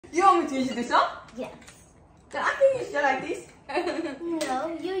You want me to use this one? Yes. Then I think you should like this.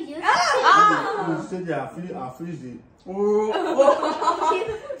 No, you use You said that I'll finish it.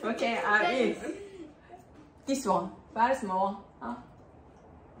 Okay, I eat. This one. Very small. Huh?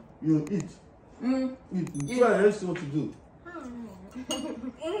 You eat. Eat. Try and see what to do.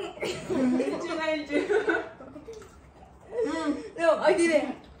 No, I did it.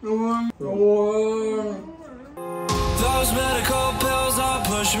 Those medical pills are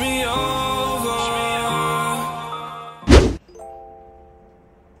push me over.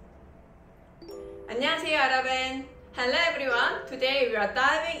 안녕하세요, 여러분. Hello, everyone. Today we are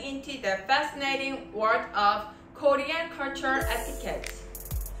diving into the fascinating world of Korean cultural etiquette.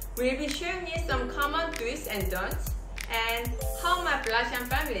 We'll be showing you some common do's and don'ts and how my Blasian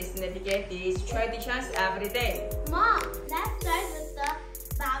families navigate these traditions every day. Mom, let's start with the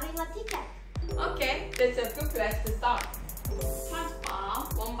bowing etiquette. Okay, that's a good place to start. Let's bow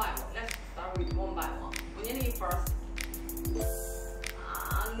one by one. Let's start with one by one. Only first.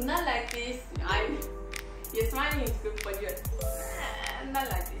 Not like this. You're smiling is good, but you're not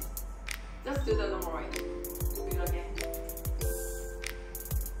like this. Just do the normal way. Do it again.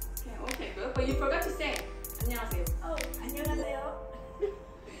 Okay, good. But you forgot to say 안녕하세요. Oh, 안녕하세요.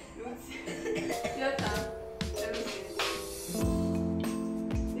 Your turn. Let me see.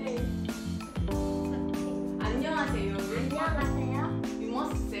 Say. 안녕하세요. 안녕하세요. You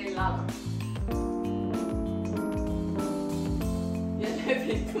must say louder. You're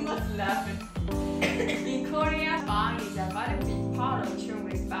laughing. Too much laughing. In Korea, bowing is a very big part of showing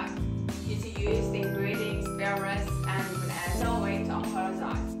respect. It's used in greetings, farewells, and even as a way to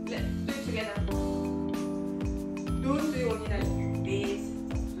apologize. Let's do it together. Don't do it when you're like this.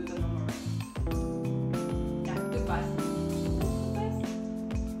 Just do the normal way. Yeah, do fast.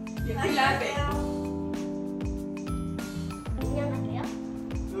 You're still laughing. 안녕하세요.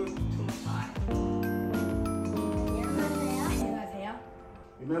 Too much high. 안녕하세요. 안녕하세요.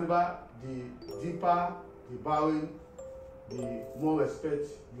 Remember, the deeper the bowing, the more respect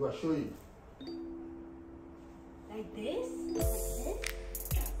you are showing. Like this? Like this?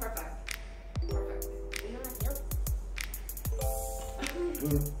 Yeah, perfect. Perfect. 안녕하세요.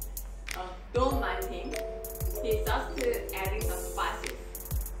 Don't mind him. He's just adding some spices.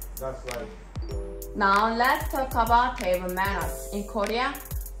 That's right. Now let's talk about table manners. In Korea,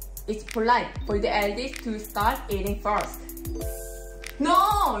 it's polite for the eldest to start eating first.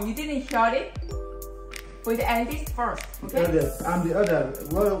 No, you didn't hear it. For the eldest first, okay? I'm the other.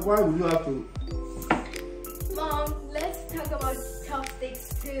 Why would you have to? Mom, let's talk about chopsticks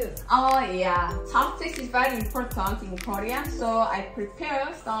too. Oh yeah, chopsticks is very important in Korea, so I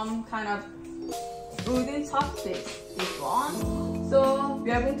prepared some kind of wooden chopsticks. This one. So we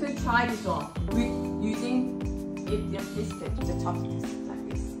are going to try this one with using this the chopsticks like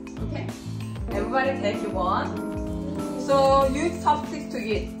this. Okay? Everybody take one. So use chopsticks to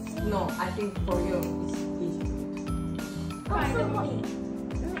eat. No, I think for you it's easy.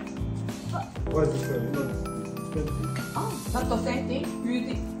 What is this one? Oh, not the same thing. Use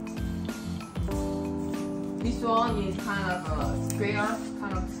it. This one is kind of square,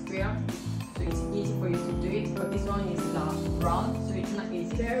 so it's easy for you to do it. But this one is round, so it's not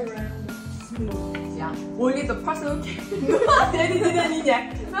easy. Very round, smooth. Yeah, only the person who can. Daddy didn't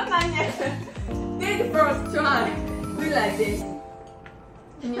yet. Not yet. Daddy first try. Do like this.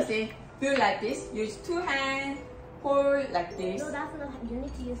 Can you see? Do like this. Use two hands. Hold like this. No, that's not. You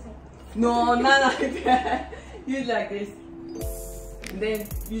need to use like. No, not like that. Use like this. And then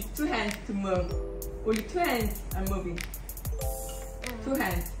use two hands to move. Only two hands are moving. Two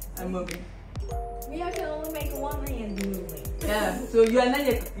hands are moving. We have to only make one hand moving. Yeah. So you are not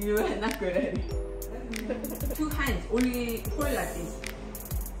good at it. Two hands. Only hold like this.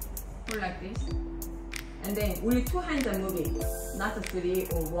 Hold like this. And then only two hands are moving. Not a three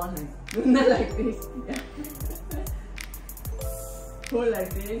or one hand. Not like this. Yeah. Hold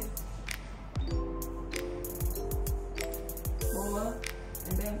like this. Forward.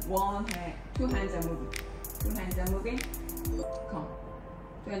 And then one hand. Two hands are moving. Two hands are moving. Come.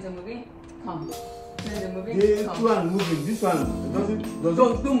 Two hands are moving. Come. Two hands are moving. The Come. two hands moving. This one doesn't.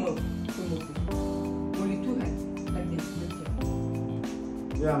 Don't move. Don't move. Only two hands. Like this. Okay.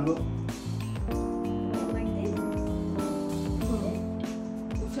 Yeah, I'm not. Like this.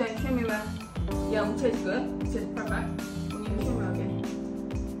 Show me where. Yeah, Uche is good. Uche is perfect. Show me again.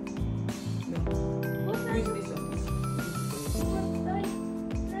 No. Use this one.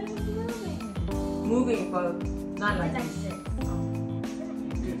 Moving, but not like this.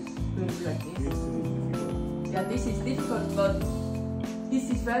 Yes. Like this. Yeah, this is difficult, but this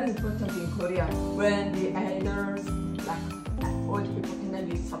is very important in Korea. When the elders, like old people, cannot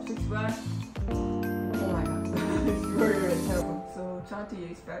use chopsticks. but oh my god, it's very, very terrible. So try to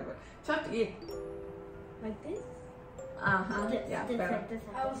use very well. Try to eat. Like this? Yeah, better.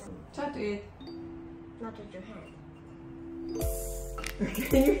 Try to eat. Not with your hand.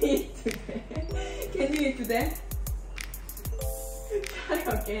 Can you eat today? Can you eat today? Try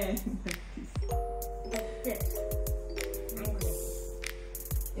again. Like this.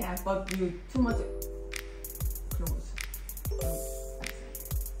 Yeah, but you too much close.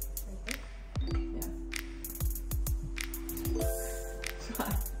 Yeah.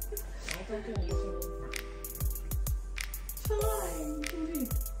 Try. I don't think you can eat that. Try.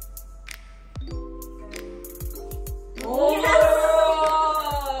 Oh!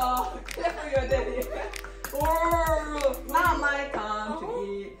 Clap for your daddy. Oh! Now my time to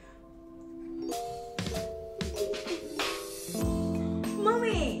eat.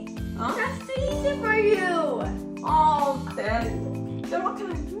 Mommy! Huh? That's too easy for you! Oh, Dad. Then what can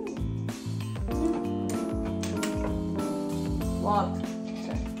I do? What?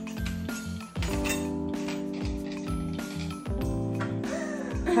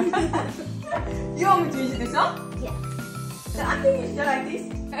 You want me to use this one? Yes. I think you should like this.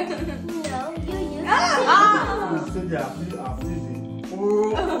 No, you use You say they are freezing.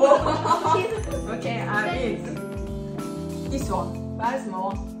 Okay, I'll eat. This one. Very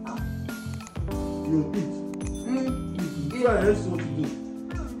small. You eat. Eat. Try this what to do.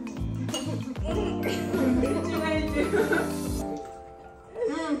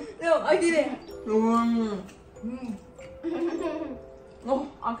 No, I did it. Oh,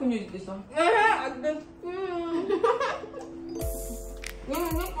 I can use this one.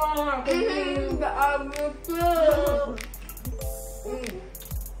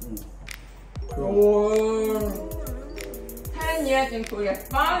 Oh, 10 years in Korea,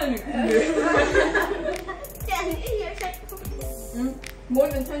 finally. 10 years. More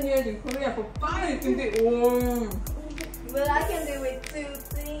than 10 years in Korea, but finally today. Oh, But I can do it too,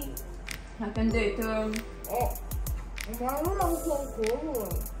 see? I can do it. No,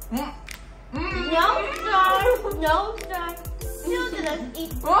 sir. Children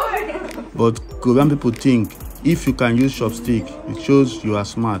eat food. But Korean people think if you can use chopstick, it shows you are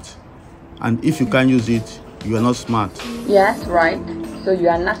smart. And if you can't use it, you are not smart. Yes, right. So you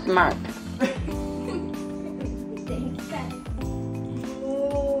are not smart.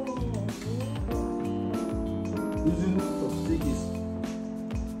 Using chopstick is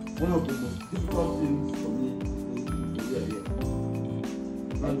one of the most difficult things for me in Korea here.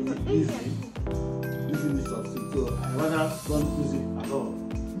 It's not really easy using the chopstick, so I rather don't use it at all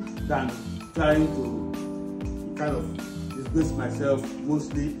than trying to kind of disgrace myself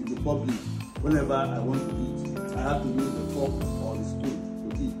mostly in the public. Whenever I want to eat, I have to use the fork or the spoon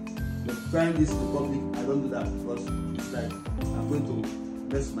to eat. But trying this in the public, I don't do that because it's like I'm going to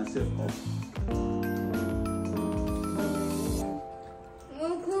mess myself up.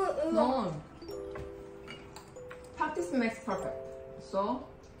 No. Practice makes perfect. So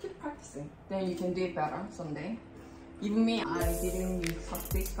keep practicing. Then you can do it better someday. Even me, I didn't use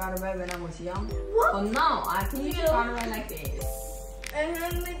chopsticks very well when I was young. What? But now I can use it very well like this.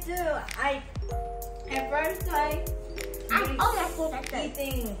 Me too. At first I almost like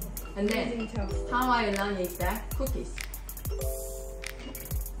eating. And then how I learned is that cookies.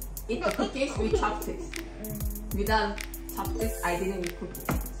 Eat the cookies with chopsticks. Without chopsticks, I didn't eat cookies.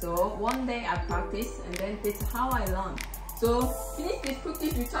 So one day I practiced, and then that's how I learned. So finish these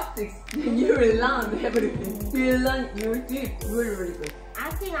cookies with chopsticks, then you will learn everything. You will learn. You will do it really, really good. I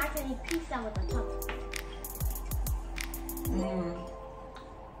think I can eat pizza with a chopstick.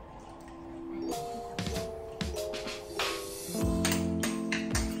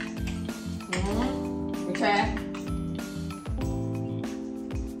 Okay.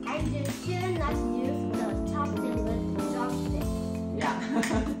 And you should not use the chopstick with the chopstick. Yeah.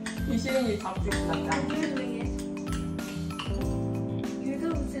 You shouldn't use chopsticks like that. You're doing it. You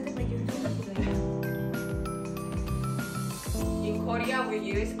don't say that, but you're doing it. In Korea, we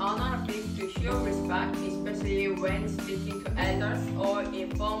use honorifics to show respect, especially when speaking to elders or in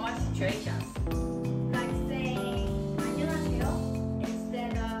formal situations. Like saying 안녕하세요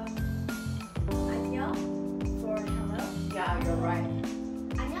instead of 안녕 for hello. Yeah, you're right.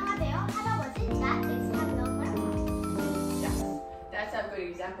 안녕하세요 할아버지. That is hello grandma. Yes, that's a good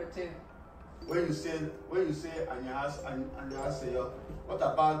example too. When you say 안녕하세요, what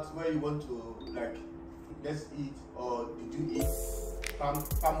about when you want to like let's eat or did you eat? 밥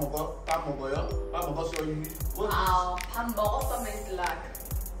먹어요? So you what? 밥 먹었어 means like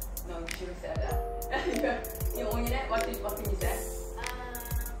no, you shouldn't say that. You only what can you say?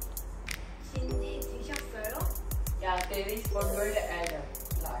 진지 드셨어요? Yeah, that is for really elder.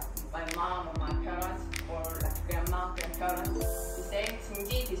 Like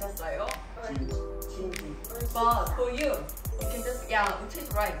드셨어요? 친구. But for you, you can just, yeah, which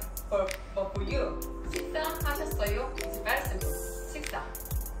is right. But for you, 식사하셨어요? It's very simple.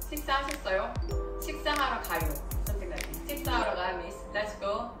 식사하셨어요? 식사하러 가요. Something like this. 식사하러 가 means let's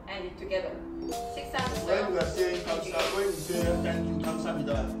go and eat together. 식사하셨어요? When we are saying 감사, when we say thank you,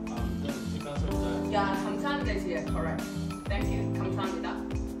 감사합니다. 감사합니다. Yeah, 감사합니다 is here, correct. Thank you, 감사합니다.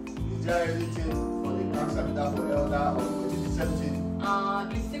 Is there anything for the 감사합니다 for elder or is it the same thing?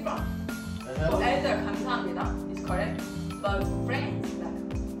 It's different. For elder, 감사합니다 is correct. But for friends, like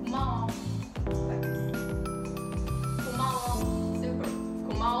고마워, like this. 고마워, simple.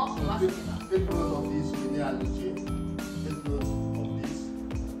 고마워, 고맙습니다. Take note of this, Winnie and Lucy. Take note of this.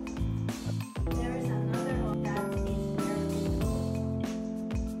 There is another one that is very beautiful.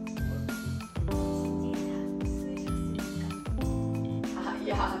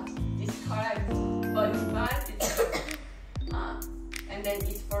 Yeah, it's correct. But it's fast, it's and then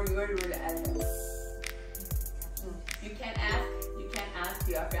it's for your elder. You can ask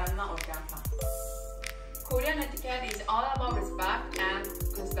your grandma or grandpa. Korean etiquette is all about respect and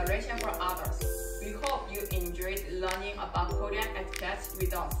consideration for others. We hope you enjoyed learning about Korean etiquette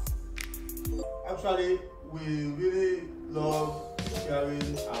with us. Actually, we really love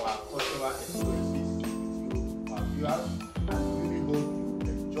sharing our cultural experiences with you, our viewers, and we really hope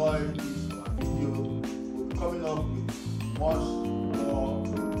you enjoy this our video. We'll be coming up with much more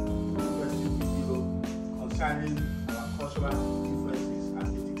interesting video concerning our cultural differences and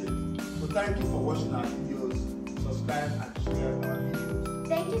etiquette. So thank you for watching our videos. Subscribe and share our videos.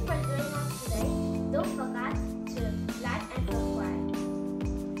 Thank you for joining us today. Don't forget